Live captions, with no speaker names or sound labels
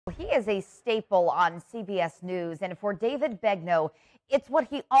He is a staple on CBS News, and for David Begnaud, it's what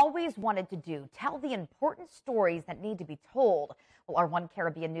he always wanted to do, tell the important stories that need to be told. Well, our One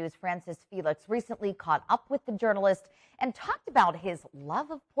Caribbean News' Francis Felix recently caught up with the journalist and talked about his love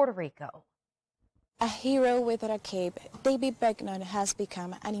of Puerto Rico. A hero without a cape, David Begnaud has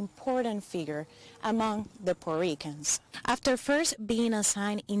become an important figure among the Puerto Ricans. After first being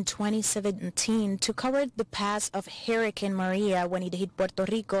assigned in 2017 to cover the path of Hurricane Maria when it hit Puerto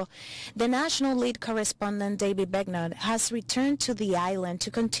Rico, the national lead correspondent David Begnaud has returned to the island to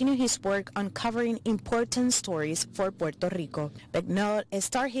continue his work on covering important stories for Puerto Rico. Begnaud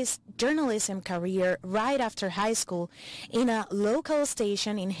started his journalism career right after high school in a local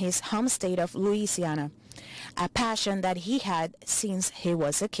station in his home state of Louisiana, a passion that he had since he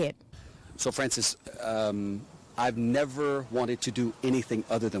was a kid. So Francis, I've never wanted to do anything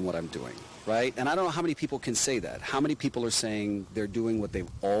other than what I'm doing, right? And I don't know how many people can say that. How many people are saying they're doing what they've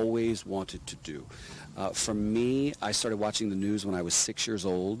always wanted to do? For me, I started watching the news when I was 6 years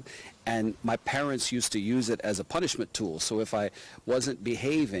old, and my parents used to use it as a punishment tool. So if I wasn't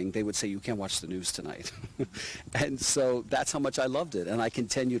behaving, they would say, "You can't watch the news tonight." And so that's how much I loved it, and I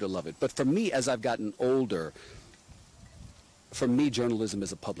continue to love it. But for me, as I've gotten older, for me, journalism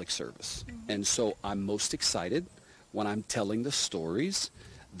is a public service. And so I'm most excited when I'm telling the stories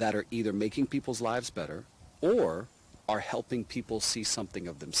that are either making people's lives better or are helping people see something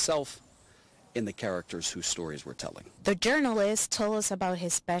of themselves in the characters whose stories we're telling. The journalist told us about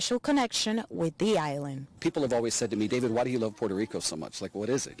his special connection with the island. People have always said to me, "David, why do you love Puerto Rico so much?" Like, what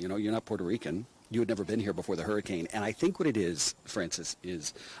is it? You know, you're not Puerto Rican. You had never been here before the hurricane. And I think what it is, Francis,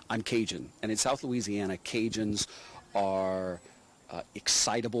 is I'm Cajun. And in South Louisiana, Cajuns are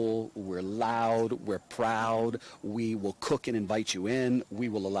excitable, we're loud, we're proud, we will cook and invite you in, we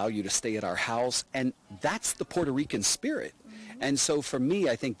will allow you to stay at our house, and that's the Puerto Rican spirit. And so for me,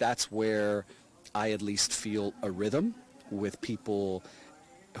 I think that's where I at least feel a rhythm with people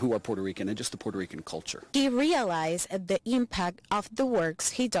who are Puerto Rican and just the Puerto Rican culture. He realized the impact of the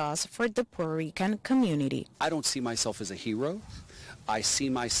works he does for the Puerto Rican community. I don't see myself as a hero. I see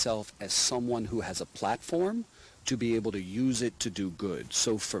myself as someone who has a platform to be able to use it to do good.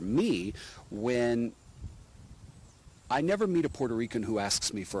 So for me, when I never meet a Puerto Rican who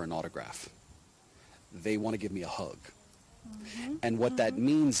asks me for an autograph, they want to give me a hug. And what that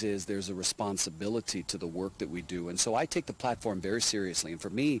means is there's a responsibility to the work that we do. And so I take the platform very seriously. And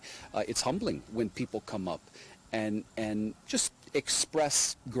for me, it's humbling when people come up and just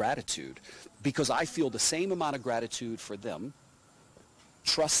express gratitude, because I feel the same amount of gratitude for them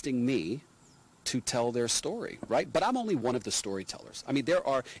trusting me to tell their story, right? But I'm only one of the storytellers. I mean, there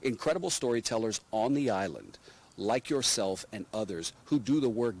are incredible storytellers on the island, like yourself and others, who do the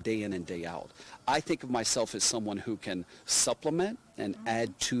work day in and day out. I think of myself as someone who can supplement and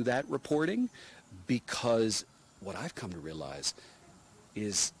add to that reporting, because what I've come to realize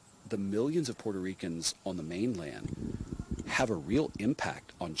is the millions of Puerto Ricans on the mainland have a real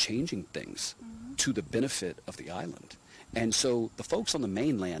impact on changing things to the benefit of the island. And so the folks on the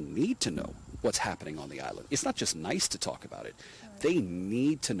mainland need to know what's happening on the island. It's not just nice to talk about it. They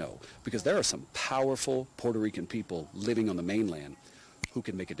need to know, because there are some powerful Puerto Rican people living on the mainland who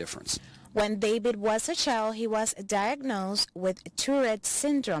can make a difference. When David was a child, he was diagnosed with Tourette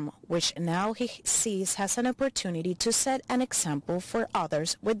syndrome, which now he sees as an opportunity to set an example for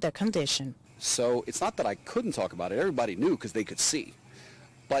others with the condition. So it's not that I couldn't talk about it. Everybody knew because they could see.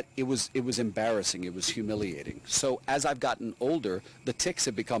 But it was embarrassing. It was humiliating. So as I've gotten older, the tics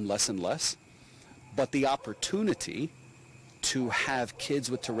have become less and less. But the opportunity to have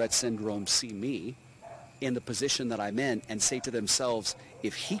kids with Tourette syndrome see me in the position that I'm in and say to themselves,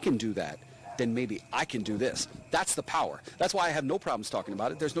 if he can do that, then maybe I can do this. That's the power. That's why I have no problems talking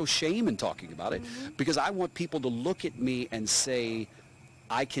about it. There's no shame in talking about it, because I want people to look at me and say,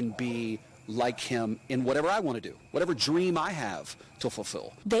 I can be like him in whatever I want to do, whatever dream I have to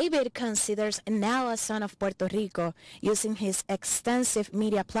fulfill. David considers now a son of Puerto Rico. Using his extensive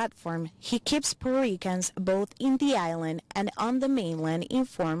media platform, he keeps Puerto Ricans both in the island and on the mainland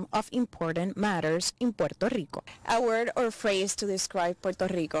informed of important matters in Puerto Rico. A word or phrase to describe Puerto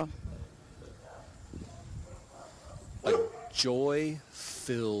Rico. A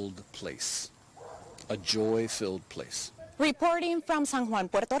joy-filled place. A joy-filled place. Reporting from San Juan,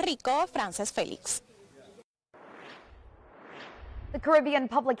 Puerto Rico, Francis Felix. The Caribbean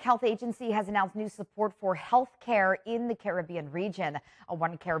Public Health Agency has announced new support for health care in the Caribbean region.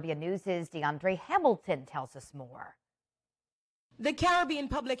 One Caribbean News' DeAndre Hamilton tells us more. The Caribbean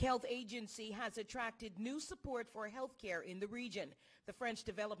Public Health Agency has attracted new support for health care in the region. The French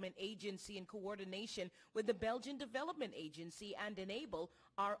Development Agency, in coordination with the Belgian Development Agency and Enable,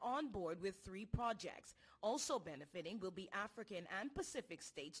 are on board with 3 projects. Also benefiting will be African and Pacific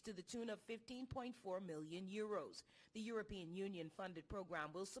states to the tune of 15.4 million euros. The European Union-funded program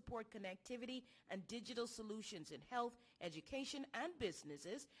will support connectivity and digital solutions in health, education, and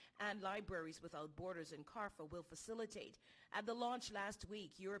businesses, and Libraries Without Borders in CARFA will facilitate. At the launch last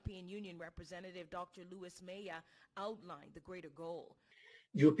week, European Union Representative Dr. Luis Maya outlined the greater goal.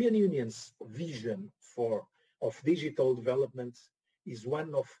 The European Union's vision of digital development is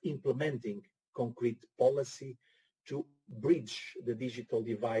one of implementing concrete policy to bridge the digital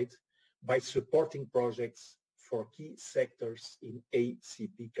divide by supporting projects for key sectors in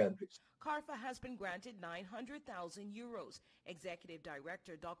ACP countries. CARFA has been granted 900,000 euros. Executive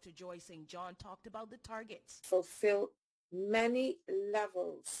Director Dr. Joy St. John talked about the targets. Fulfill many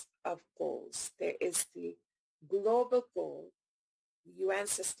levels of goals. There is the global goal, UN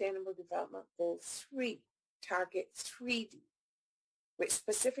Sustainable Development Goal 3, Target 3D, which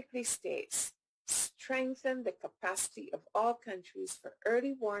specifically states, strengthen the capacity of all countries for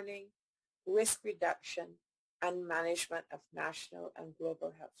early warning, risk reduction, and management of national and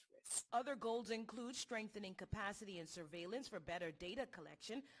global health risks. Other goals include strengthening capacity and surveillance for better data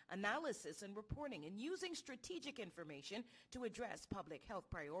collection, analysis, and reporting, and using strategic information to address public health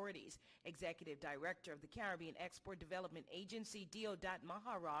priorities. Executive Director of the Caribbean Export Development Agency, Deodat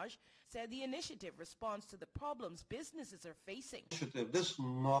Maharaj, said the initiative responds to the problems businesses are facing. This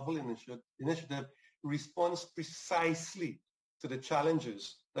novel initiative responds precisely to the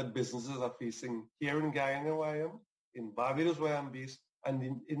challenges that businesses are facing here in Guyana, where I am, in Barbados, where I'm based,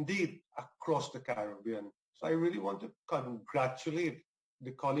 and indeed across the Caribbean. So I really want to congratulate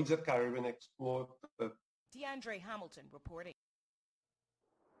the colleagues at Caribbean Export. DeAndre Hamilton reporting.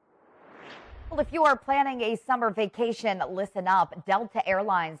 Well, if you are planning a summer vacation, listen up. Delta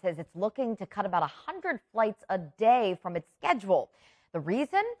Airlines says it's looking to cut about 100 flights a day from its schedule. The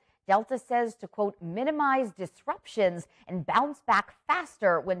reason? Delta says to, quote, minimize disruptions and bounce back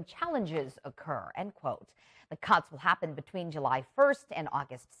faster when challenges occur, end quote. The cuts will happen between July 1st and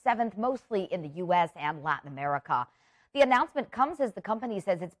August 7th, mostly in the U.S. and Latin America. The announcement comes as the company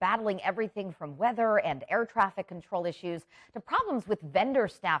says it's battling everything from weather and air traffic control issues to problems with vendor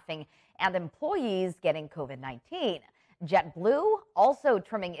staffing and employees getting COVID-19. JetBlue also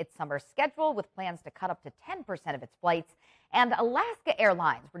trimming its summer schedule with plans to cut up to 10% of its flights, and Alaska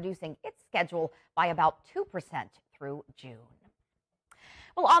Airlines reducing its schedule by about 2% through June.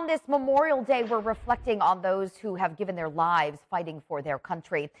 Well, on this Memorial Day, we're reflecting on those who have given their lives fighting for their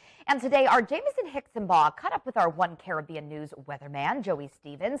country. And today, our Jameson Hicksonbaugh caught up with our One Caribbean News weatherman, Joey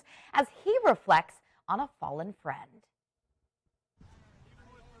Stevens, as he reflects on a fallen friend.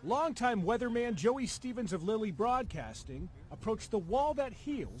 Longtime weatherman Joey Stevens of Lily Broadcasting approached the wall that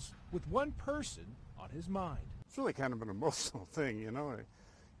heals with one person on his mind. It's really kind of an emotional thing, you know.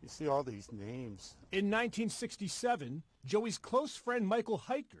 You see all these names. In 1967, Joey's close friend Michael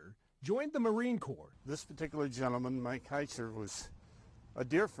Hiker joined the Marine Corps. This particular gentleman, Mike Hiker, was a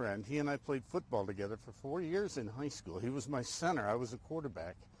dear friend. He and I played football together for 4 years in high school. He was my center. I was a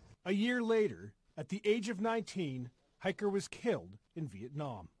quarterback. A year later, at the age of 19, Hiker was killed in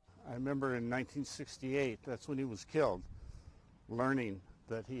Vietnam. I remember in 1968, that's when he was killed, learning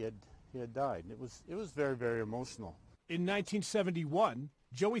that he had died. It was very, very emotional. In 1971,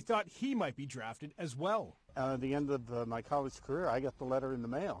 Joey thought he might be drafted as well. At the end of my college career, I got the letter in the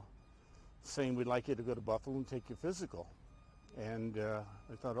mail saying we'd like you to go to Buffalo and take your physical. And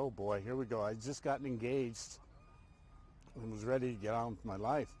I thought, oh boy, here we go. I'd just gotten engaged and was ready to get on with my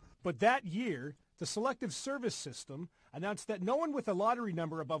life. But that year, the Selective Service System announced that no one with a lottery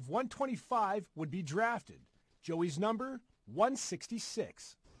number above 125 would be drafted. Joey's number,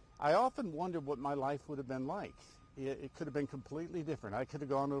 166. I often wondered what my life would have been like. It could have been completely different. I could have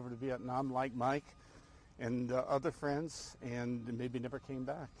gone over to Vietnam like Mike and other friends and maybe never came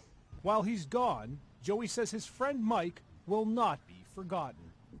back. While he's gone, Joey says his friend Mike will not be forgotten.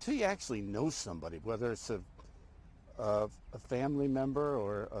 Until you actually know somebody, whether it's a family member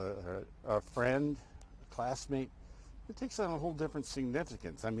or a friend, a classmate, it takes on a whole different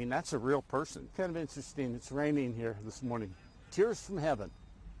significance. I mean, that's a real person. Kind of interesting. It's raining here this morning. Tears from heaven.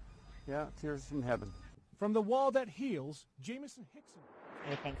 Yeah, tears from heaven. From the wall that heals, Jameson Hickson.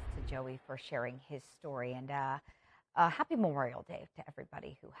 Hey, thanks to Joey for sharing his story, and happy Memorial Day to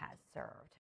everybody who has served.